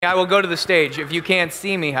I will go to the stage. If you can't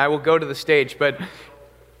see me, I will go to the stage. But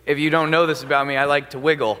if you don't know this about me, I like to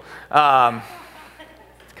wiggle.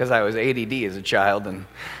 Because I was ADD as a child and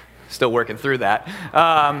still working through that.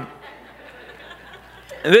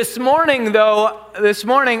 This morning,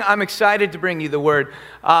 I'm excited to bring you the word.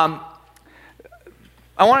 I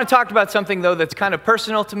want to talk about something, though, that's kind of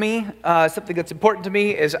personal to me. Something that's important to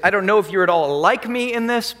me is, I don't know if you're at all like me in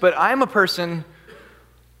this, but I'm a person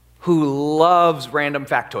who loves random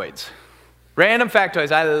factoids. Random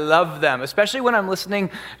factoids, I love them, especially when I'm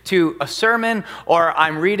listening to a sermon or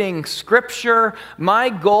I'm reading scripture.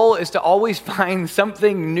 My goal is to always find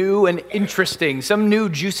something new and interesting, some new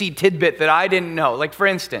juicy tidbit that I didn't know. Like, for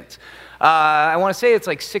instance, I want to say it's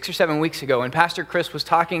like 6 or 7 weeks ago, and Pastor Chris was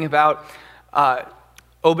talking about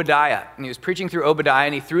Obadiah, and he was preaching through Obadiah,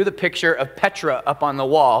 and he threw the picture of Petra up on the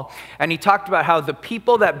wall, and he talked about how the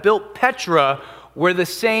people that built Petra were the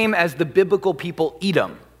same as the biblical people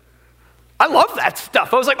Edom. I love that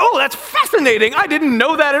stuff. I was like, oh, that's fascinating. I didn't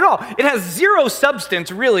know that at all. It has zero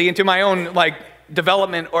substance, really, into my own,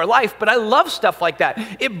 development or life, but I love stuff like that.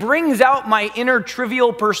 It brings out my inner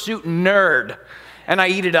Trivial Pursuit nerd, and I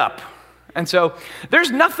eat it up. And so there's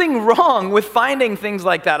nothing wrong with finding things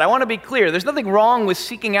like that. I want to be clear. There's nothing wrong with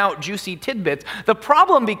seeking out juicy tidbits. The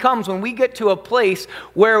problem becomes when we get to a place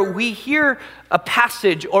where we hear a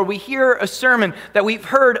passage or we hear a sermon that we've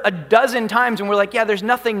heard a dozen times and we're like, yeah, there's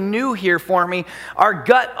nothing new here for me. Our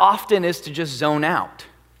gut often is to just zone out.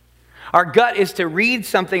 Our gut is to read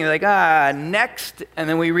something like, next, and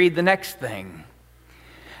then we read the next thing.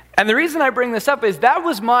 And the reason I bring this up is that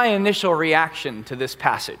was my initial reaction to this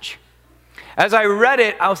passage. As I read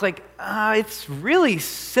it, I was like, it's really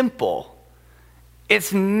simple.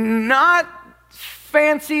 It's not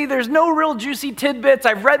fancy. There's no real juicy tidbits.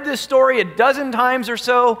 I've read this story a dozen times or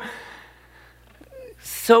so.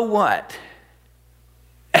 So what?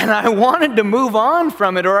 And I wanted to move on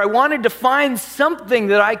from it, or I wanted to find something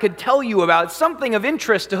that I could tell you about, something of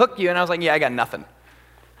interest to hook you. And I was like, yeah, I got nothing.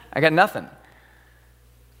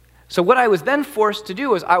 So what I was then forced to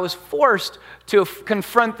do is I was forced to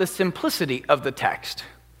confront the simplicity of the text,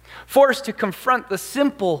 forced to confront the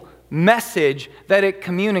simple message that it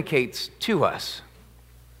communicates to us.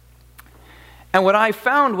 And what I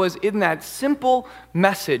found was in that simple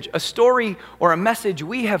message, a story or a message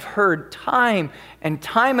we have heard time and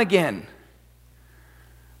time again,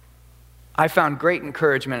 I found great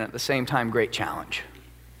encouragement, at the same time, great challenge.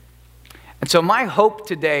 And so my hope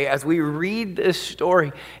today as we read this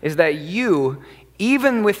story is that you,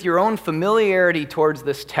 even with your own familiarity towards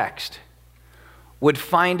this text, would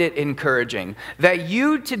find it encouraging. That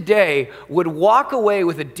you today would walk away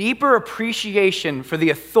with a deeper appreciation for the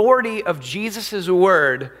authority of Jesus'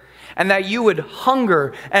 word, and that you would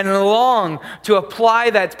hunger and long to apply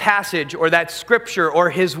that passage or that scripture or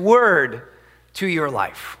his word to your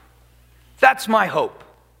life. That's my hope.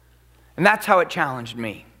 And that's how it challenged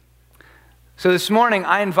me. So this morning,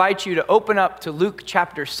 I invite you to open up to Luke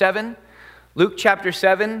chapter 7. Luke chapter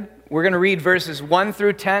 7, we're going to read verses 1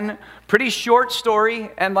 through 10. Pretty short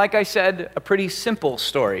story, and like I said, a pretty simple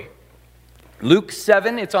story. Luke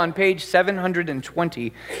 7, it's on page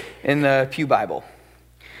 720 in the Pew Bible.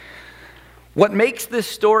 What makes this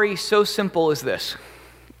story so simple is this.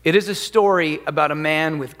 It is a story about a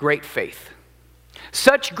man with great faith.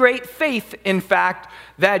 Such great faith, in fact,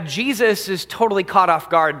 that Jesus is totally caught off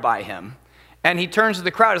guard by him. And he turns to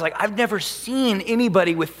the crowd. He's like, I've never seen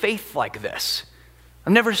anybody with faith like this.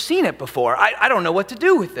 I've never seen it before. I don't know what to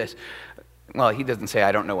do with this. Well, he doesn't say,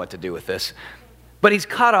 I don't know what to do with this. But he's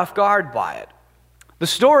caught off guard by it. The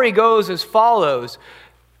story goes as follows.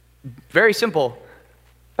 Very simple.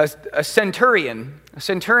 A centurion,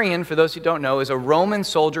 for those who don't know, is a Roman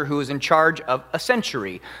soldier who is in charge of a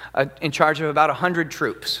century, in charge of about 100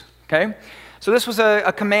 troops. Okay? So this was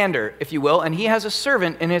a commander, if you will, and he has a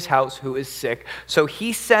servant in his house who is sick. So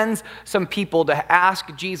he sends some people to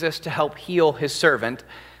ask Jesus to help heal his servant.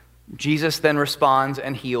 Jesus then responds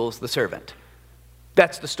and heals the servant.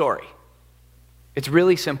 That's the story. It's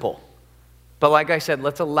really simple. But like I said,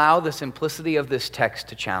 let's allow the simplicity of this text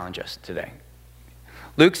to challenge us today.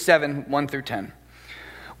 Luke 7, 1 through 10.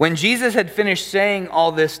 When Jesus had finished saying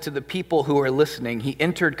all this to the people who were listening, he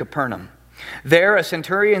entered Capernaum. There, a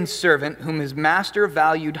centurion's servant, whom his master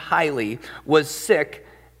valued highly, was sick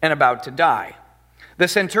and about to die. The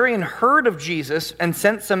centurion heard of Jesus and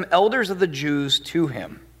sent some elders of the Jews to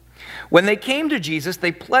him. When they came to Jesus,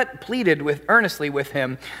 they pleaded earnestly with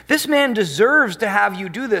him, "This man deserves to have you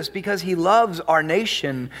do this because he loves our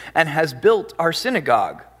nation and has built our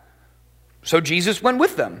synagogue." So Jesus went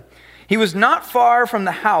with them. He was not far from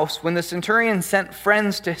the house when the centurion sent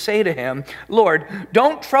friends to say to him, "Lord,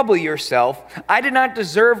 don't trouble yourself. I did not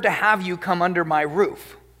deserve to have you come under my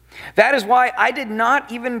roof. That is why I did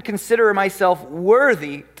not even consider myself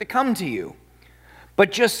worthy to come to you.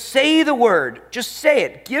 But just say the word. Just say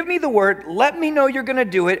it. Give me the word. Let me know you're going to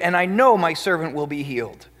do it, and I know my servant will be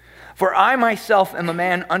healed. For I myself am a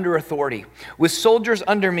man under authority, with soldiers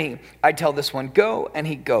under me. I tell this one, go, and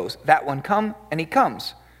he goes. That one, come, and he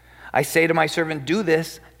comes. I say to my servant, do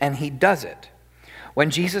this, and he does it." When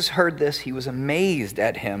Jesus heard this, he was amazed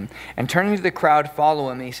at him, and turning to the crowd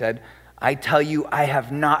following him, he said, "I tell you, I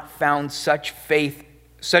have not found such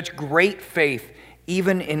great faith,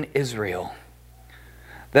 even in Israel."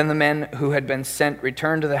 Then the men who had been sent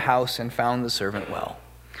returned to the house and found the servant well.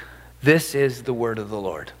 This is the word of the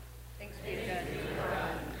Lord. Thanks be to God.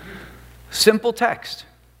 Simple text.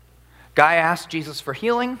 Guy asks Jesus for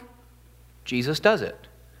healing. Jesus does it.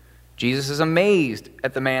 Jesus is amazed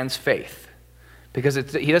at the man's faith because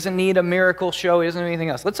he doesn't need a miracle show. He doesn't need anything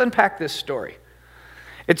else. Let's unpack this story.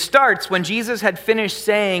 It starts when Jesus had finished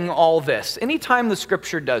saying all this. Anytime the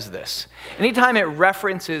scripture does this, anytime it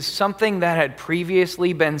references something that had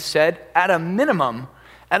previously been said, at a minimum,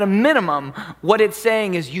 what it's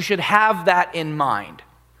saying is you should have that in mind.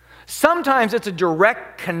 Sometimes it's a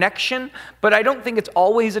direct connection, but I don't think it's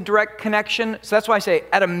always a direct connection. So that's why I say,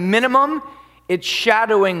 at a minimum, it's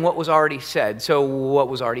shadowing what was already said. So what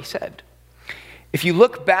was already said? If you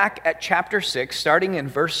look back at chapter 6, starting in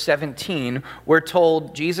verse 17, we're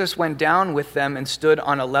told Jesus went down with them and stood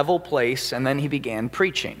on a level place, and then he began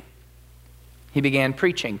preaching.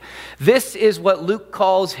 This is what Luke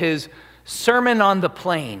calls his Sermon on the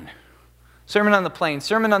Plain. Sermon on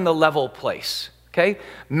the level place. Okay?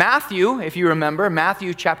 Matthew, if you remember,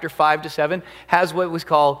 Matthew chapter 5 to 7 has what was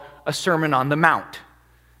called a Sermon on the Mount,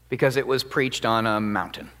 because it was preached on a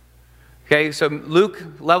mountain. Okay, so Luke,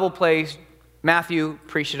 level place, Matthew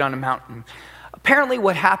preached it on a mountain. Apparently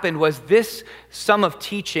what happened was this sum of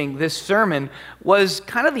teaching, this sermon, was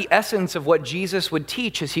kind of the essence of what Jesus would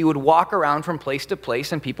teach as he would walk around from place to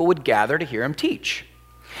place and people would gather to hear him teach.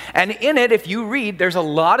 And in it, if you read, there's a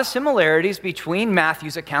lot of similarities between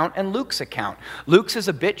Matthew's account and Luke's account. Luke's is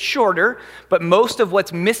a bit shorter, but most of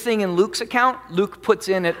what's missing in Luke's account, Luke puts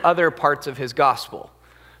in at other parts of his gospel.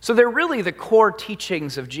 So they're really the core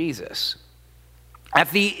teachings of Jesus. At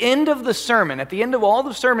the end of the sermon, at the end of all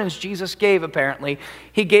the sermons Jesus gave, apparently,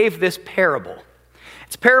 he gave this parable.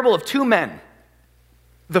 It's a parable of two men.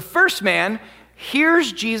 The first man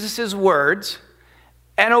hears Jesus' words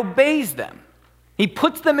and obeys them. He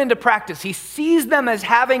puts them into practice. He sees them as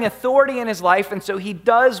having authority in his life, and so he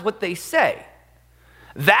does what they say.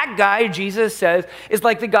 That guy, Jesus says, is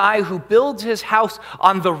like the guy who builds his house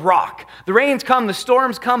on the rock. The rains come, the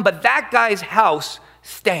storms come, but that guy's house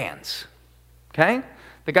stands. Okay?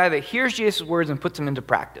 The guy that hears Jesus' words and puts them into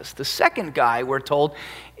practice. The second guy, we're told,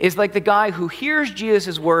 is like the guy who hears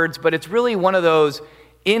Jesus' words, but it's really one of those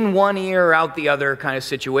in one ear, out the other kind of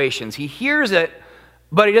situations. He hears it,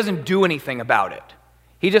 but he doesn't do anything about it.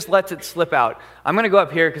 He just lets it slip out. I'm going to go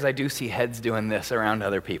up here because I do see heads doing this around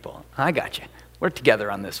other people. I got you. We're together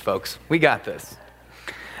on this, folks. We got this.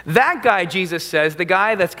 That guy, Jesus says, the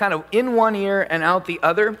guy that's kind of in one ear and out the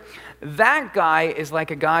other, that guy is like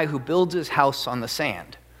a guy who builds his house on the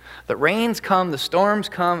sand. The rains come, the storms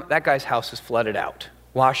come, that guy's house is flooded out,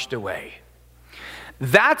 washed away.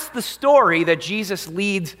 That's the story that Jesus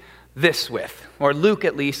leads this with, or Luke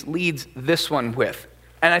at least leads this one with.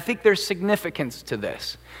 And I think there's significance to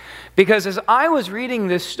this. Because as I was reading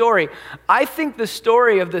this story, I think the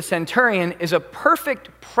story of the centurion is a perfect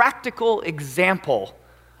practical example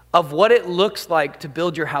of what it looks like to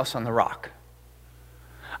build your house on the rock.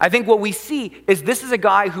 I think what we see is this is a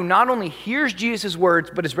guy who not only hears Jesus' words,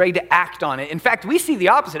 but is ready to act on it. In fact, we see the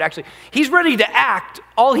opposite, actually. He's ready to act.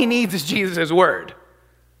 All he needs is Jesus' word.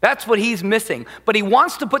 That's what he's missing. But he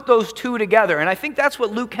wants to put those two together. And I think that's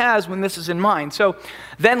what Luke has when this is in mind. So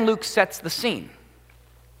then Luke sets the scene.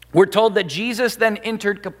 We're told that Jesus then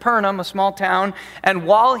entered Capernaum, a small town, and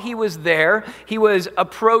while he was there, he was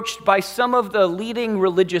approached by some of the leading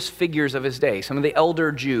religious figures of his day, some of the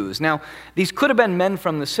elder Jews. Now, these could have been men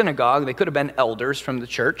from the synagogue. They could have been elders from the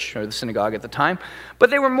church or the synagogue at the time, but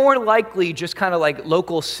they were more likely just kind of like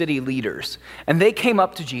local city leaders. And they came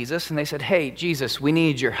up to Jesus and they said, "Hey, Jesus, we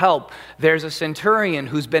need your help. There's a centurion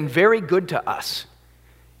who's been very good to us.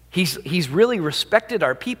 He's really respected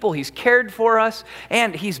our people, he's cared for us,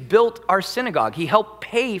 and he's built our synagogue. He helped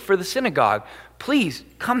pay for the synagogue. Please,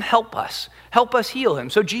 come help us. Help us heal him."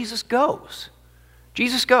 So Jesus goes.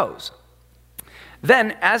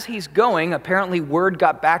 Then, as he's going, apparently word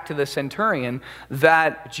got back to the centurion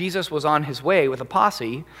that Jesus was on his way with a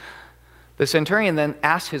posse. The centurion then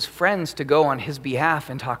asks his friends to go on his behalf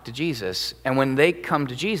and talk to Jesus. And when they come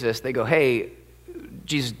to Jesus, they go, hey,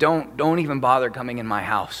 Jesus, don't even bother coming in my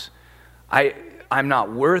house. I'm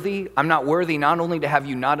not worthy. I'm not worthy not only to have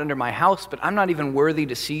you not under my house, but I'm not even worthy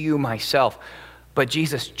to see you myself. But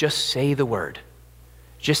Jesus, just say the word.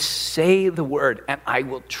 Just say the word and I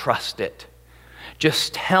will trust it.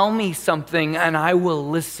 Just tell me something and I will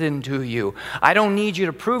listen to you. I don't need you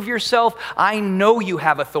to prove yourself. I know you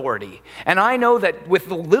have authority. And I know that with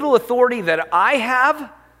the little authority that I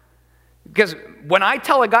have, because when I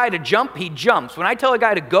tell a guy to jump, he jumps. When I tell a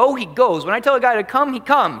guy to go, he goes. When I tell a guy to come, he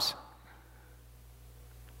comes.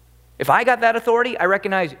 If I got that authority, I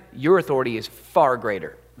recognize your authority is far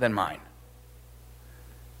greater than mine.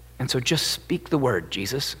 And so just speak the word,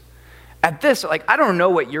 Jesus. At this, I don't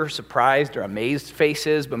know what your surprised or amazed face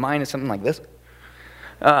is, but mine is something like this.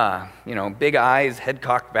 Big eyes, head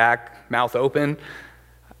cocked back, mouth open.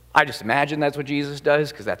 I just imagine that's what Jesus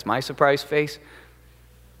does because that's my surprised face.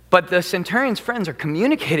 But the centurion's friends are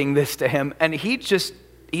communicating this to him, and he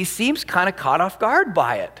seems kind of caught off guard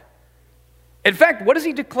by it. In fact, what does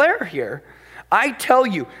he declare here? I tell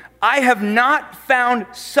you, I have not found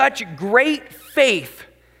such great faith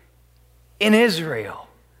in Israel.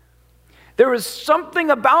 There was something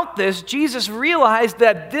about this. Jesus realized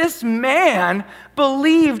that this man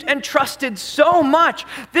believed and trusted so much.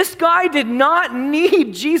 This guy did not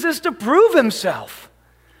need Jesus to prove himself.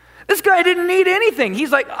 This guy didn't need anything.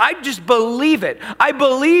 He's like, I just believe it. I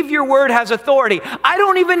believe your word has authority. I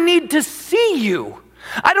don't even need to see you.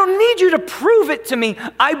 I don't need you to prove it to me.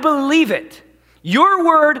 I believe it. Your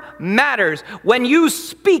word matters. When you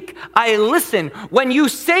speak, I listen. When you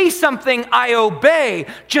say something, I obey.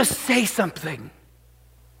 Just say something.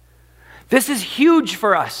 This is huge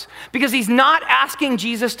for us because he's not asking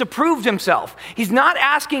Jesus to prove himself. He's not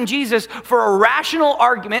asking Jesus for a rational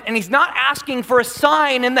argument, and he's not asking for a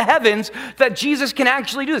sign in the heavens that Jesus can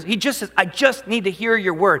actually do this. He just says, I just need to hear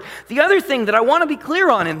your word. The other thing that I want to be clear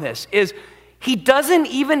on in this is he doesn't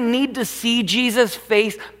even need to see Jesus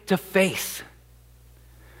face to face.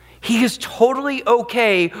 He is totally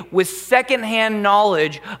okay with secondhand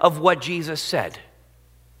knowledge of what Jesus said.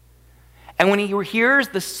 And when he hears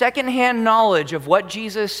the secondhand knowledge of what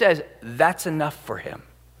Jesus says, that's enough for him.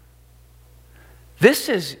 This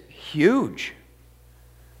is huge.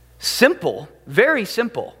 Simple, very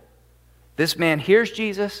simple. This man hears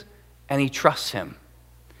Jesus and he trusts him.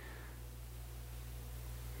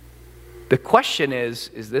 The question is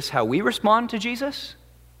this how we respond to Jesus?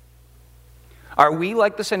 Are we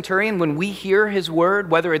like the centurion when we hear his word,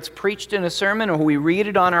 whether it's preached in a sermon or we read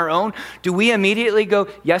it on our own? Do we immediately go,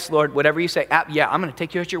 yes, Lord, whatever you say, yeah, I'm going to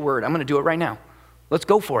take you at your word. I'm going to do it right now. Let's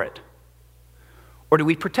go for it. Or do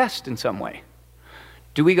we protest in some way?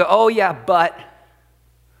 Do we go, oh yeah, but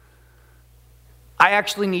I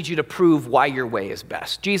actually need you to prove why your way is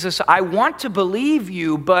best. Jesus, I want to believe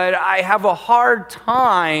you, but I have a hard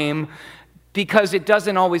time because it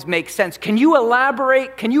doesn't always make sense. Can you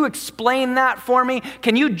elaborate? Can you explain that for me?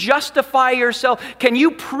 Can you justify yourself? Can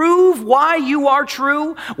you prove why you are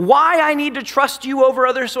true? Why I need to trust you over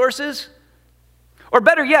other sources? Or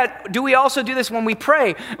better yet, do we also do this when we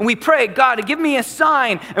pray? And we pray, God, give me a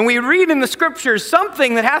sign. And we read in the scriptures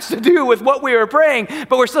something that has to do with what we were praying.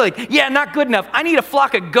 But we're still like, yeah, not good enough. I need a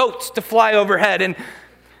flock of goats to fly overhead. And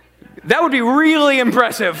that would be really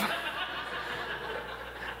impressive.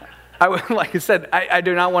 Like I said, I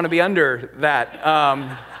do not want to be under that.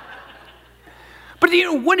 But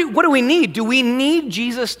what do we need? Do we need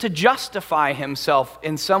Jesus to justify himself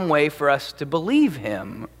in some way for us to believe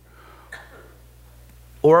him?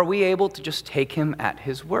 Or are we able to just take him at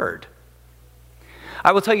his word?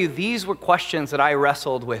 I will tell you, these were questions that I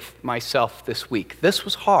wrestled with myself this week. This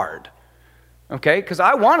was hard, okay? Because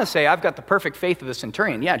I want to say I've got the perfect faith of the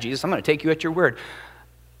centurion. Yeah, Jesus, I'm going to take you at your word.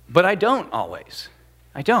 But I don't always.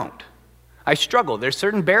 I don't. I struggle. There's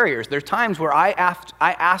certain barriers. There's times where I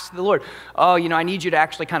ask the Lord, oh, I need you to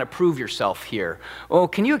actually kind of prove yourself here. Oh,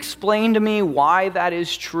 can you explain to me why that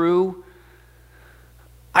is true?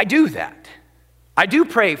 I do that. I do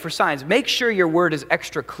pray for signs. Make sure your word is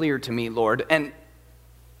extra clear to me, Lord. And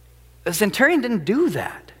the centurion didn't do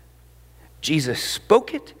that. Jesus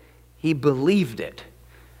spoke it. He believed it.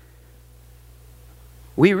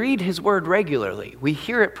 We read his word regularly. We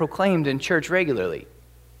hear it proclaimed in church regularly.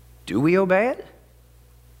 Do we obey it?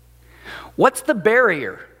 What's the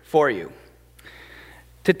barrier for you?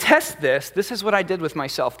 To test this is what I did with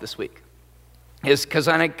myself this week. Is because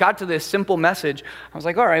when I got to this simple message, I was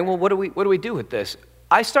like, all right, well, what do we do with this?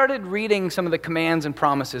 I started reading some of the commands and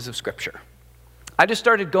promises of Scripture. I just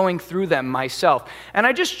started going through them myself, and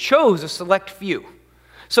I just chose a select few.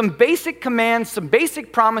 Some basic commands, some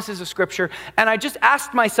basic promises of Scripture, and I just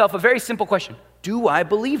asked myself a very simple question. Do I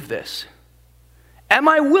believe this? Am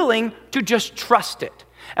I willing to just trust it?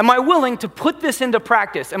 Am I willing to put this into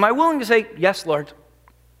practice? Am I willing to say, yes, Lord,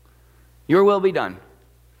 your will be done?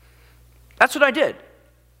 That's what I did.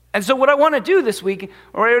 And so what I want to do this week,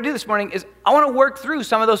 or what I want to do this morning, is I want to work through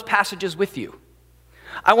some of those passages with you.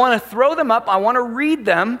 I want to throw them up, I want to read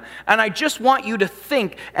them, and I just want you to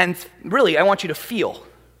think, and really, I want you to feel.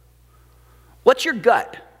 What's your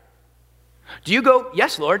gut? Do you go,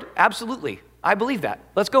 yes, Lord, absolutely, I believe that,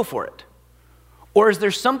 let's go for it? Or is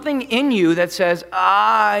there something in you that says,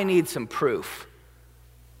 I need some proof?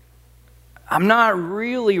 I'm not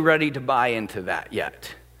really ready to buy into that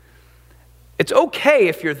yet. It's okay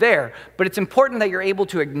if you're there, but it's important that you're able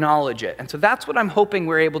to acknowledge it. And so that's what I'm hoping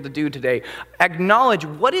we're able to do today. Acknowledge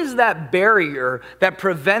what is that barrier that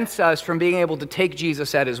prevents us from being able to take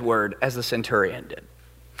Jesus at his word, as the centurion did.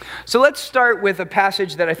 So let's start with a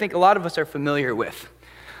passage that I think a lot of us are familiar with.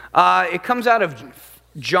 It comes out of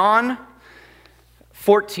John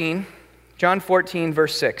 14,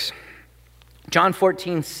 verse 6. John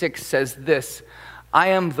 14, 6 says this, I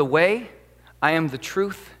am the way, I am the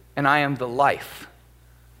truth, and I am the life.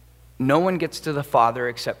 No one gets to the Father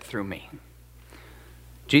except through me.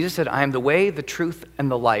 Jesus said, I am the way, the truth,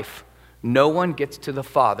 and the life. No one gets to the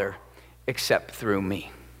Father except through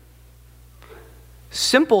me.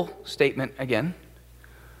 Simple statement again,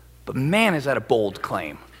 but man, is that a bold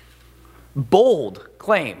claim. Bold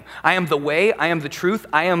claim. I am the way, I am the truth,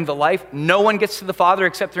 I am the life. No one gets to the Father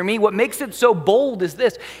except through me. What makes it so bold is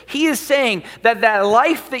this. He is saying that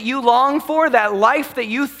life that you long for, that life that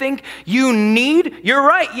you think you need, you're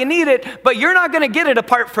right, you need it, but you're not going to get it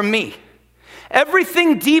apart from me.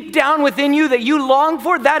 Everything deep down within you that you long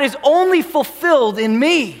for, that is only fulfilled in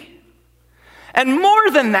me. And more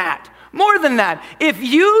than that, if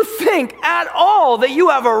you think at all that you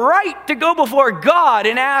have a right to go before God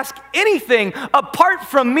and ask anything apart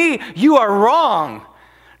from me, you are wrong.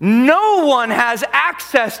 No one has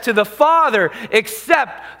access to the Father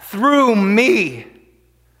except through me.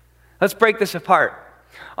 Let's break this apart.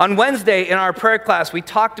 On Wednesday in our prayer class, we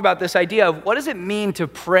talked about this idea of what does it mean to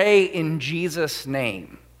pray in Jesus'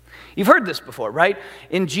 name? You've heard this before, right?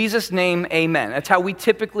 In Jesus' name, amen. That's how we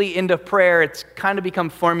typically end a prayer. It's kind of become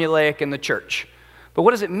formulaic in the church. But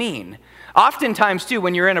what does it mean? Oftentimes, too,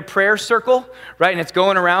 when you're in a prayer circle, right, and it's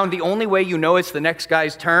going around, the only way you know it's the next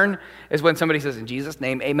guy's turn is when somebody says, in Jesus'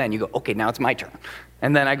 name, amen. You go, okay, now it's my turn.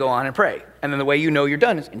 And then I go on and pray. And then the way you know you're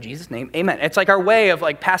done is, in Jesus' name, amen. It's like our way of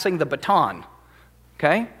like passing the baton,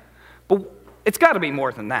 okay? But it's got to be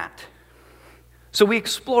more than that. So we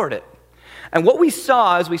explored it. And what we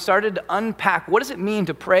saw as we started to unpack what does it mean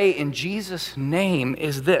to pray in Jesus' name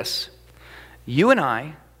is this. You and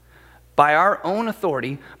I, by our own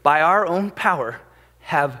authority, by our own power,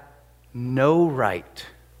 have no right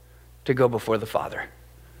to go before the Father.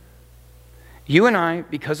 You and I,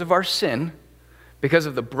 because of our sin, because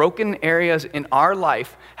of the broken areas in our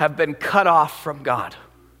life, have been cut off from God.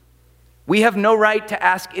 We have no right to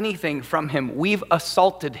ask anything from him. We've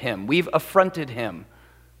assaulted him. We've affronted him.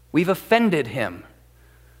 We've offended him.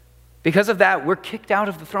 Because of that, we're kicked out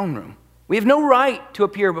of the throne room. We have no right to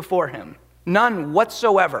appear before him. None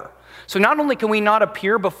whatsoever. So not only can we not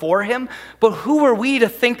appear before him, but who are we to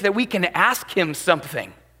think that we can ask him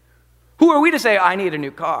something? Who are we to say, I need a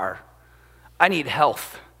new car. I need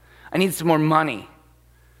health. I need some more money.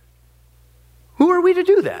 Who are we to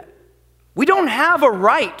do that? We don't have a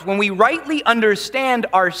right when we rightly understand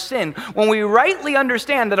our sin, when we rightly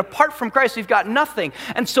understand that apart from Christ we've got nothing.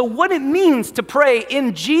 And so what it means to pray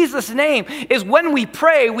in Jesus' name is when we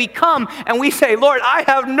pray, we come and we say, Lord, I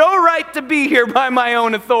have no right to be here by my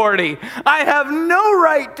own authority. I have no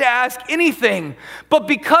right to ask anything. But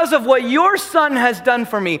because of what your Son has done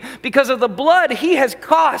for me, because of the blood he has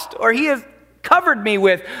cost or he has covered me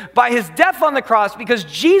with by his death on the cross, because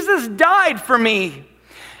Jesus died for me,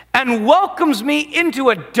 and welcomes me into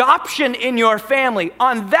adoption in your family,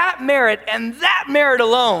 on that merit and that merit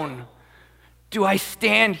alone, do I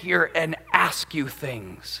stand here and ask you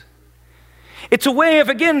things. It's a way of,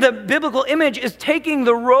 again, the biblical image is taking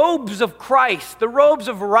the robes of Christ, the robes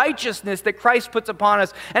of righteousness that Christ puts upon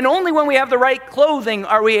us, and only when we have the right clothing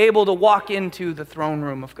are we able to walk into the throne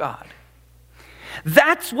room of God.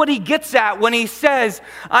 That's what he gets at when he says,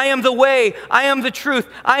 I am the way, I am the truth,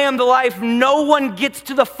 I am the life. No one gets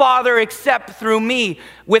to the Father except through me.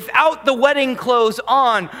 Without the wedding clothes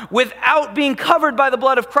on, without being covered by the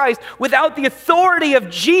blood of Christ, without the authority of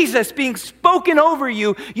Jesus being spoken over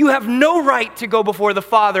you, you have no right to go before the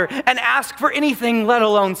Father and ask for anything, let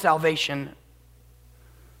alone salvation.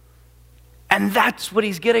 And that's what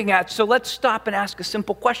he's getting at. So let's stop and ask a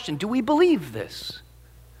simple question. Do we believe this?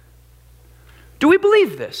 Do we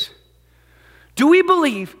believe this? Do we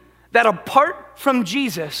believe that apart from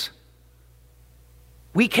Jesus,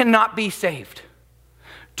 we cannot be saved?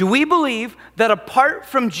 Do we believe that apart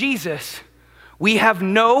from Jesus, we have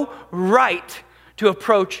no right to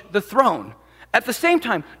approach the throne? At the same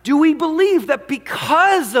time, do we believe that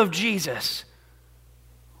because of Jesus,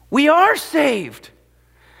 we are saved?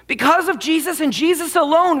 Because of Jesus and Jesus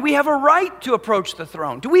alone, we have a right to approach the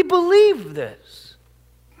throne. Do we believe this?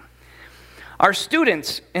 Our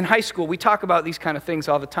students in high school, we talk about these kind of things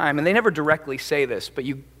all the time, and they never directly say this, but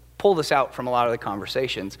you pull this out from a lot of the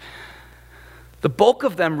conversations. The bulk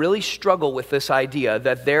of them really struggle with this idea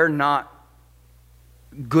that they're not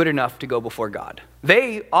good enough to go before God.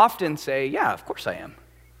 They often say, yeah, of course I am.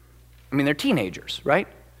 I mean, they're teenagers, right?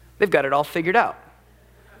 They've got it all figured out.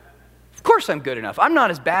 Of course I'm good enough. I'm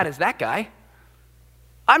not as bad as that guy.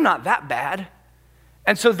 I'm not that bad.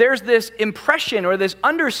 And so there's this impression or this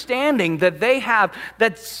understanding that they have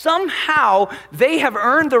that somehow they have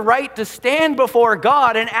earned the right to stand before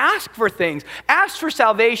God and ask for things, ask for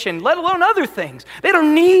salvation, let alone other things. They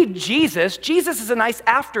don't need Jesus. Jesus is a nice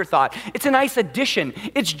afterthought. It's a nice addition.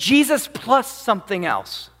 It's Jesus plus something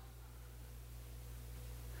else.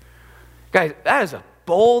 Guys, that is a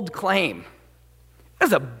bold claim.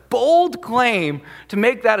 That's a bold claim to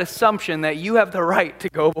make that assumption that you have the right to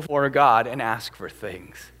go before God and ask for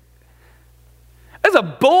things. That's a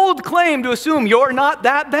bold claim to assume you're not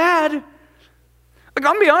that bad. Like, I'm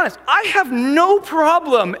going to be honest, I have no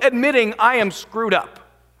problem admitting I am screwed up.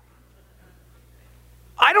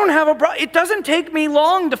 I don't have a problem. It doesn't take me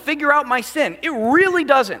long to figure out my sin. It really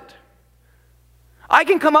doesn't. I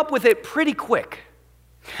can come up with it pretty quick.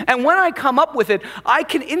 And when I come up with it, I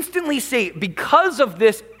can instantly see, because of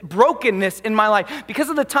this brokenness in my life, because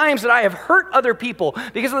of the times that I have hurt other people,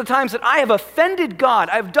 because of the times that I have offended God,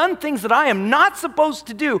 I've done things that I am not supposed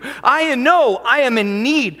to do, I know I am in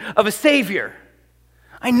need of a Savior.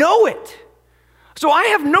 I know it. So I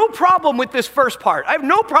have no problem with this first part. I have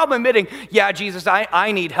no problem admitting, yeah, Jesus,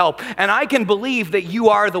 I need help. And I can believe that you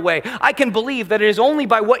are the way. I can believe that it is only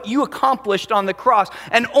by what you accomplished on the cross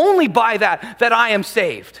and only by that I am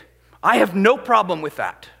saved. I have no problem with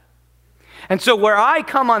that. And so where I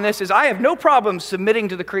come on this is I have no problem submitting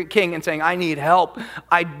to the King and saying, I need help.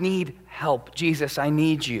 I need help. Jesus, I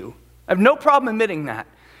need you. I have no problem admitting that.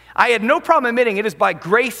 I had no problem admitting it is by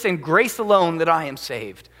grace and grace alone that I am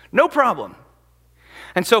saved. No problem.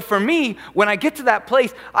 And so for me, when I get to that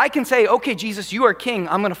place, I can say, okay, Jesus, you are king.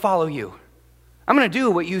 I'm going to follow you. I'm going to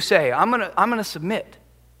do what you say. I'm going to submit.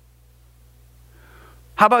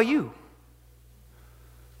 How about you?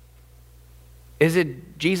 Is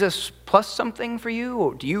it Jesus plus something for you?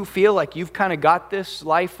 Or do you feel like you've kind of got this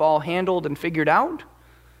life all handled and figured out?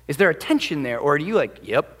 Is there a tension there? Or are you like,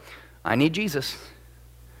 yep, I need Jesus?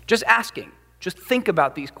 Just asking. Just think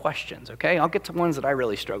about these questions, okay? I'll get to ones that I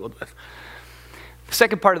really struggled with. The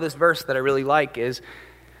second part of this verse that I really like is,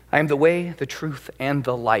 I am the way, the truth, and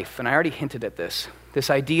the life. And I already hinted at this. This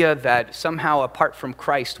idea that somehow apart from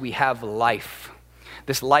Christ, we have life.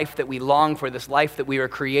 This life that we long for, this life that we were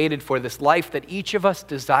created for, this life that each of us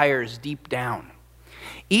desires deep down.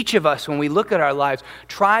 Each of us, when we look at our lives,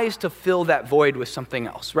 tries to fill that void with something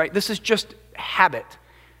else, right? This is just habit.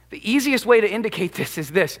 The easiest way to indicate this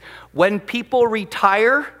is this. When people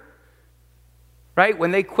retire, right?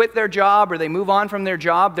 When they quit their job or they move on from their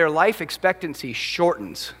job, their life expectancy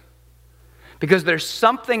shortens. Because there's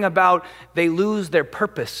something about they lose their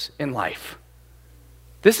purpose in life.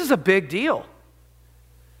 This is a big deal.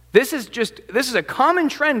 This is a common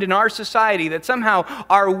trend in our society that somehow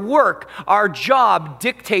our work, our job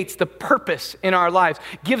dictates the purpose in our lives,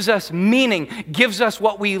 gives us meaning, gives us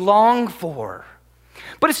what we long for.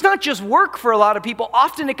 But it's not just work for a lot of people.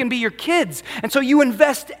 Often it can be your kids. And so you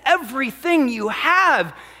invest everything you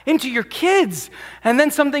have into your kids. And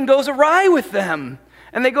then something goes awry with them.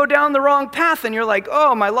 And they go down the wrong path. And you're like,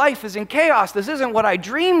 oh, my life is in chaos. This isn't what I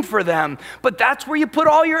dreamed for them. But that's where you put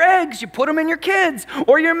all your eggs. You put them in your kids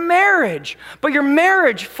or your marriage. But your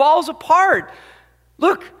marriage falls apart.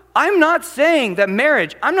 Look, I'm not saying that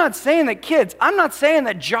marriage, I'm not saying that kids, I'm not saying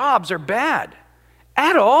that jobs are bad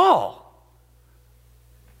at all.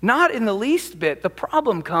 Not in the least bit. The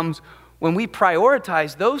problem comes when we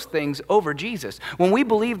prioritize those things over Jesus, when we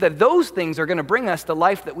believe that those things are going to bring us the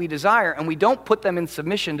life that we desire and we don't put them in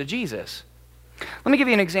submission to Jesus. Let me give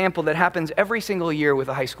you an example that happens every single year with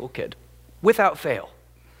a high school kid, without fail.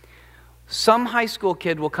 Some high school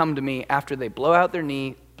kid will come to me after they blow out their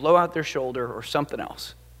knee, blow out their shoulder, or something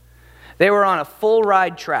else. They were on a full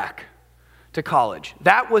ride track to college.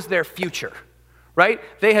 That was their future, right?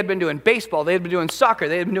 They had been doing baseball, they had been doing soccer,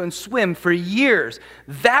 they had been doing swim for years.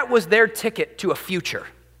 That was their ticket to a future.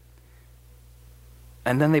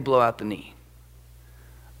 And then they blow out the knee.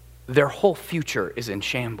 Their whole future is in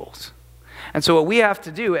shambles. And so what we have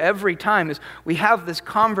to do every time is we have this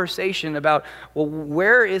conversation about, well,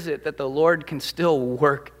 where is it that the Lord can still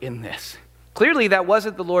work in this? Clearly that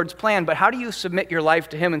wasn't the Lord's plan, but how do you submit your life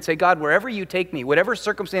to Him and say, God, wherever you take me, whatever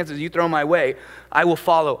circumstances you throw my way, I will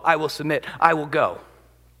follow, I will submit, I will go.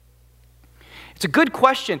 It's a good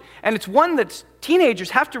question, and it's one that teenagers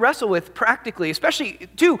have to wrestle with practically, especially,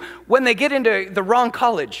 too, when they get into the wrong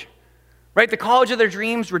college, right? The college of their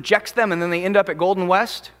dreams rejects them, and then they end up at Golden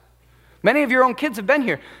West. Many of your own kids have been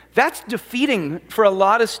here. That's defeating for a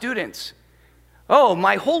lot of students. Oh,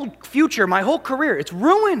 my whole future, my whole career, it's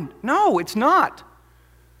ruined. No, it's not.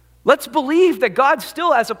 Let's believe that God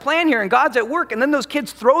still has a plan here and God's at work, and then those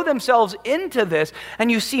kids throw themselves into this,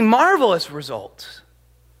 and you see marvelous results.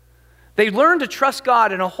 They learn to trust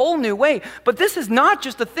God in a whole new way, but this is not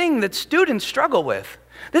just a thing that students struggle with.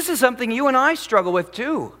 This is something you and I struggle with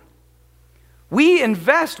too. We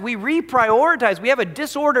invest, we reprioritize, we have a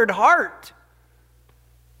disordered heart.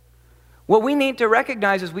 What we need to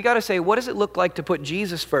recognize is we got to say, what does it look like to put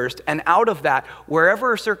Jesus first? And out of that,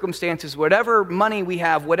 wherever circumstances, whatever money we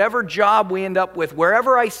have, whatever job we end up with,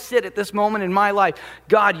 wherever I sit at this moment in my life,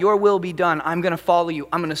 God, your will be done. I'm going to follow you.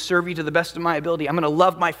 I'm going to serve you to the best of my ability. I'm going to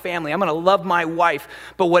love my family. I'm going to love my wife.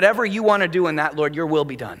 But whatever you want to do in that, Lord, your will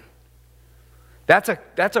be done. That's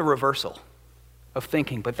a reversal of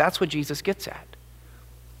thinking, but that's what Jesus gets at.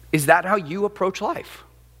 Is that how you approach life?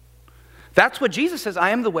 That's what Jesus says,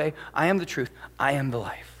 I am the way, I am the truth, I am the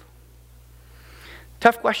life.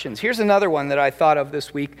 Tough questions. Here's another one that I thought of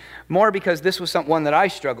this week, more because this was one that I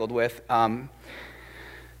struggled with.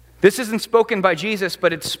 This isn't spoken by Jesus,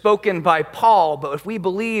 but it's spoken by Paul. But if we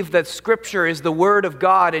believe that Scripture is the Word of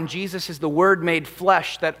God and Jesus is the Word made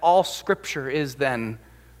flesh, that all Scripture is then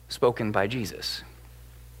spoken by Jesus.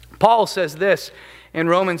 Paul says this in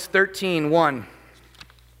Romans 13:1.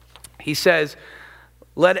 He says,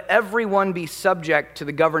 let everyone be subject to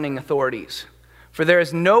the governing authorities, for there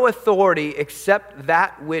is no authority except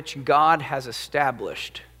that which God has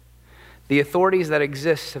established. The authorities that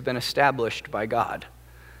exist have been established by God.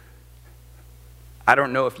 I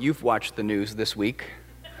don't know if you've watched the news this week,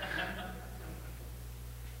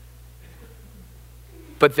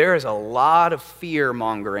 but there is a lot of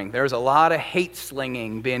fear-mongering. There's a lot of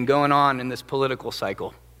hate-slinging being going on in this political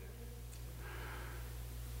cycle.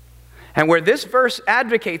 And where this verse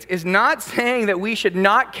advocates is not saying that we should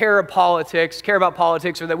not care about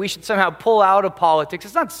politics, or that we should somehow pull out of politics.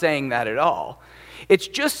 It's not saying that at all. It's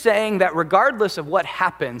just saying that regardless of what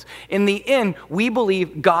happens, in the end, we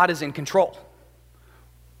believe God is in control.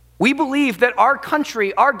 We believe that our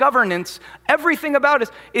country, our governance, everything about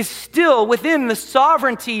us is still within the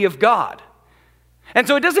sovereignty of God. And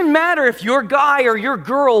so it doesn't matter if your guy or your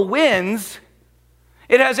girl wins.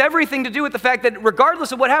 It has everything to do with the fact that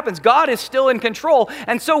regardless of what happens, God is still in control.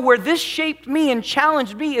 And so where this shaped me and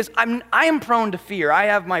challenged me is I am prone to fear. I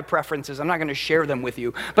have my preferences. I'm not going to share them with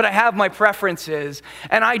you, but I have my preferences.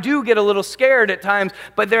 And I do get a little scared at times.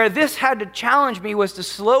 But this had to challenge me, was to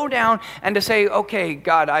slow down and to say, okay,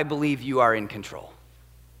 God, I believe you are in control.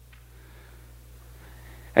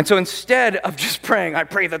 And so instead of just praying, I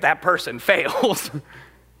pray that that person fails.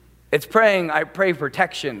 It's praying, I pray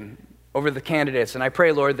protection over the candidates, and I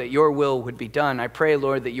pray, Lord, that your will would be done. I pray,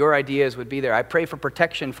 Lord, that your ideas would be there. I pray for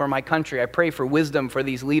protection for my country. I pray for wisdom for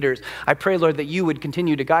these leaders. I pray, Lord, that you would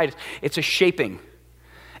continue to guide us. It's a shaping.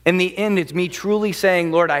 In the end, it's me truly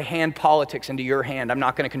saying, Lord, I hand politics into your hand. I'm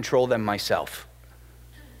not going to control them myself.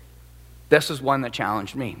 This is one that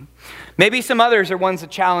challenged me. Maybe some others are ones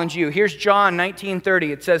that challenge you. Here's John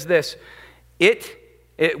 19:30. It says this,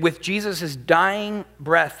 with Jesus' dying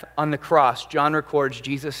breath on the cross, John records,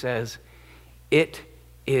 Jesus says, it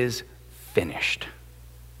is finished.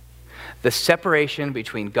 The separation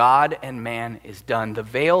between God and man is done. The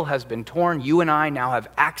veil has been torn. You and I now have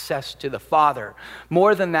access to the Father.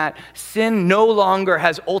 More than that, sin no longer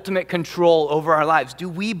has ultimate control over our lives. Do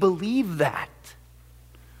we believe that?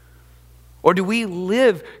 Or do we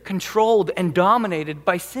live controlled and dominated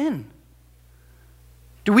by sin?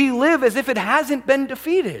 Do we live as if it hasn't been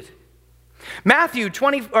defeated? Matthew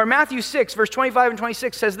 6, verse 25 and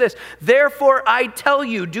 26 says this, "Therefore I tell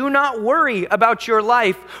you, do not worry about your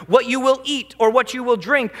life, what you will eat or what you will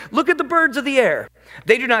drink. Look at the birds of the air.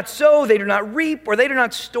 They do not sow, they do not reap, or they do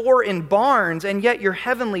not store in barns, and yet your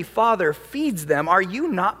heavenly Father feeds them. Are you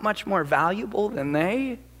not much more valuable than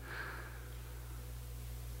they?"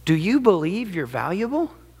 Do you believe you're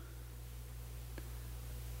valuable?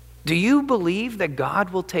 Do you believe that God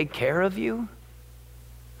will take care of you?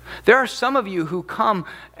 There are some of you who come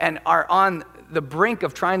and are on the brink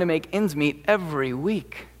of trying to make ends meet every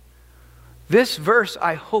week. This verse,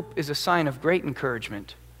 I hope, is a sign of great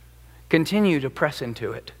encouragement. Continue to press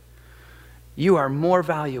into it. You are more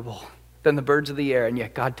valuable than the birds of the air, and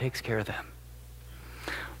yet God takes care of them.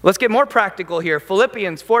 Let's get more practical here.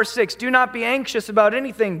 Philippians 4:6, "Do not be anxious about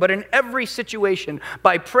anything, but in every situation,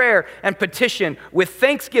 by prayer and petition, with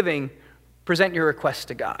thanksgiving, present your requests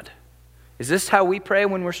to God." Is this how we pray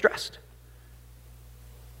when we're stressed?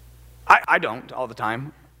 I don't all the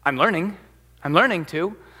time. I'm learning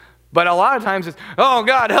to. But a lot of times it's, "Oh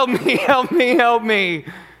God, help me, help me, help me."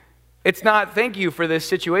 It's not, "Thank you for this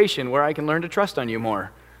situation where I can learn to trust on you more."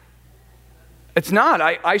 It's not.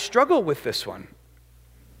 I struggle with this one.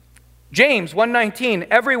 James 1:19,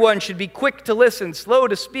 "Everyone should be quick to listen, slow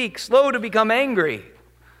to speak, slow to become angry."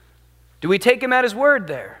 Do we take him at his word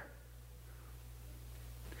there?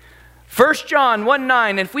 1 John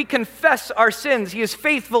 1:9, "If we confess our sins, he is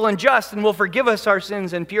faithful and just and will forgive us our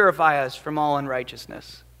sins and purify us from all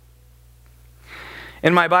unrighteousness."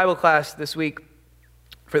 In my Bible class this week,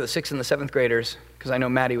 for the 6th and the 7th graders, because I know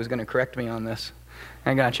Maddie was going to correct me on this.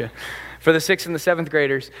 I gotcha. For the 6th and the 7th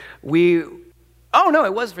graders, oh no,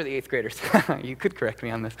 it was for the 8th graders. You could correct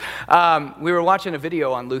me on this. We were watching a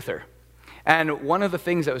video on Luther. And one of the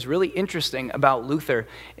things that was really interesting about Luther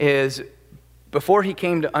is before he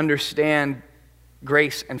came to understand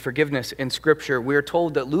grace and forgiveness in Scripture, we are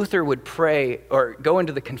told that Luther would pray or go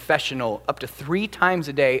into the confessional up to 3 times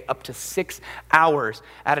a day, up to 6 hours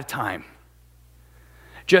at a time.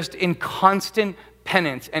 Just in constant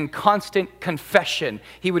penance and constant confession.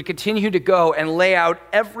 He would continue to go and lay out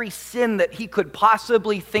every sin that he could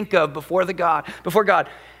possibly think of before God.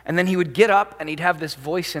 And then he would get up and he'd have this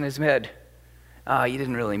voice in his head. You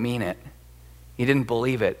didn't really mean it. You didn't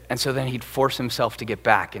believe it. And so then he'd force himself to get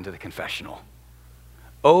back into the confessional.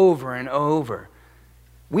 Over and over.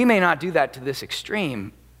 We may not do that to this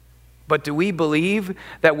extreme, but do we believe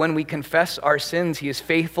that when we confess our sins, he is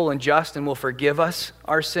faithful and just and will forgive us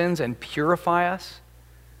our sins and purify us?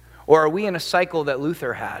 Or are we in a cycle that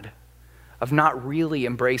Luther had of not really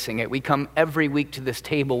embracing it? We come every week to this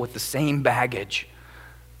table with the same baggage,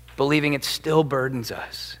 believing it still burdens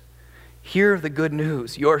us. Hear the good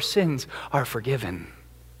news. Your sins are forgiven.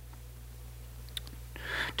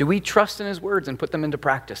 Do we trust in his words and put them into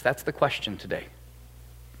practice? That's the question today.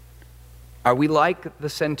 Are we like the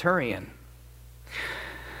centurion?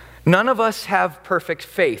 None of us have perfect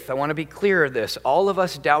faith. I want to be clear of this. All of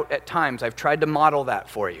us doubt at times. I've tried to model that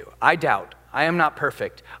for you. I doubt. I am not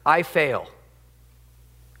perfect. I fail.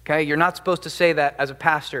 Okay, you're not supposed to say that as a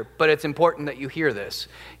pastor, but it's important that you hear this.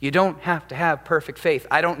 You don't have to have perfect faith.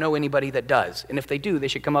 I don't know anybody that does. And if they do, they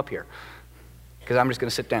should come up here, because I'm just going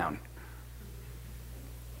to sit down.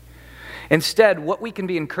 Instead, what we can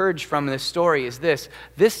be encouraged from in this story is this.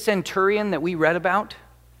 This centurion that we read about,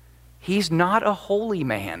 he's not a holy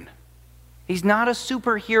man. He's not a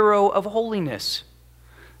superhero of holiness.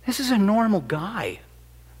 This is a normal guy.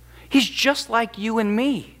 He's just like you and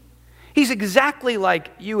me. He's exactly like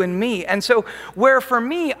you and me. And so where for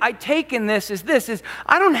me, I take in this is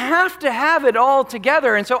I don't have to have it all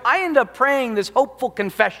together. And so I end up praying this hopeful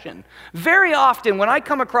confession. Very often when I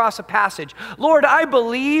come across a passage, "Lord, I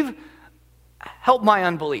believe, help my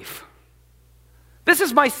unbelief." This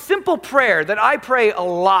is my simple prayer that I pray a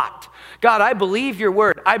lot. God, I believe your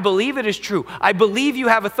word. I believe it is true. I believe you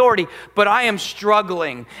have authority, but I am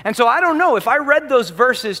struggling. And so I don't know if I read those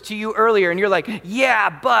verses to you earlier and you're like, "Yeah,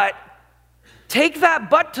 but..." Take that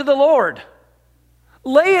but to the Lord.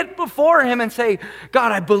 Lay it before him and say,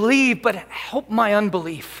 "God, I believe, but help my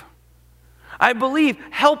unbelief. I believe,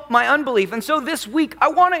 help my unbelief." And so this week, I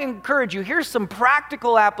want to encourage you. Here's some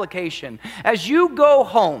practical application. As you go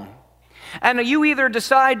home, and you either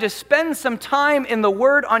decide to spend some time in the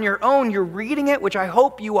Word on your own, you're reading it, which I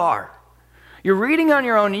hope you are. You're reading on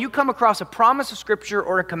your own, and you come across a promise of Scripture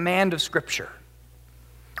or a command of Scripture.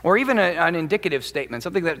 Or even an indicative statement,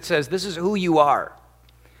 something that says, "This is who you are."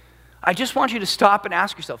 I just want you to stop and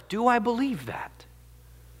ask yourself, do I believe that?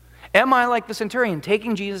 Am I like the centurion,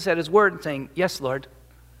 taking Jesus at his word and saying, "Yes, Lord,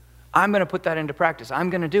 I'm going to put that into practice. I'm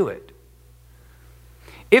going to do it"?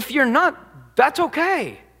 If you're not, that's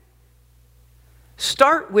okay.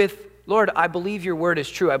 Start with, Lord, I believe your word is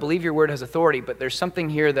true. I believe your word has authority, but there's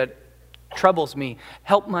something here that troubles me.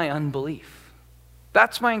 Help my unbelief.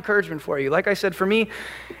 That's my encouragement for you. Like I said, for me,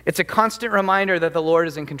 it's a constant reminder that the Lord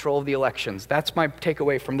is in control of the elections. That's my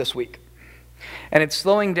takeaway from this week. And it's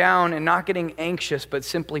slowing down and not getting anxious, but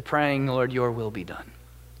simply praying, Lord, your will be done.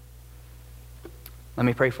 Let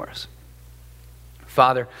me pray for us.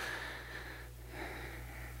 Father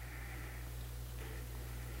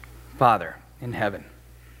in heaven,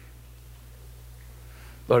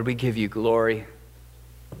 Lord, we give you glory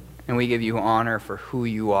and we give you honor for who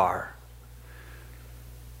you are.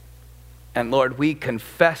 And Lord, we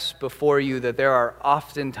confess before you that there are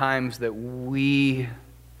often times that we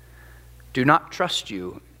do not trust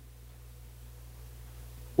you,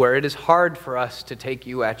 where it is hard for us to take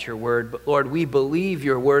you at your word. But Lord, we believe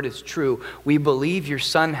your word is true. We believe your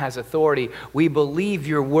Son has authority. We believe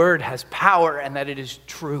your word has power and that it is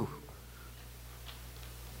true.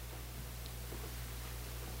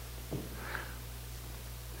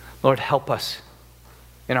 Lord, help us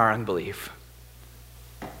in our unbelief.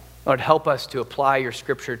 Lord, help us to apply your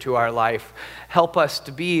scripture to our life. Help us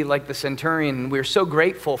to be like the centurion. We're so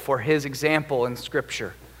grateful for his example in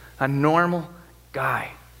scripture. A normal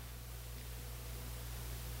guy.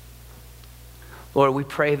 Lord, we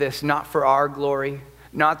pray this not for our glory,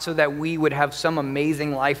 not so that we would have some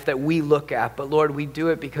amazing life that we look at, but Lord, we do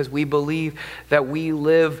it because we believe that we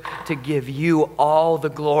live to give you all the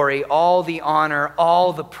glory, all the honor,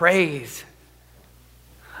 all the praise.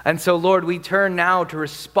 And so, Lord, we turn now to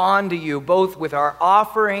respond to you, both with our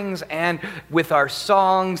offerings and with our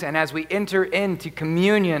songs. And as we enter into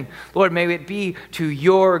communion, Lord, may it be to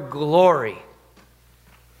your glory.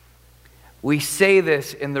 We say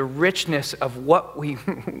this in the richness of what we,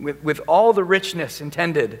 with all the richness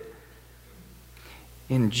intended.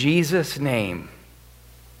 In Jesus' name,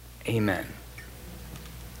 amen.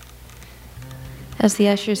 As the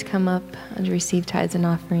ushers come up to receive tithes and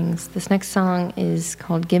offerings, this next song is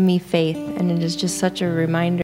called Give Me Faith, and it is just such a reminder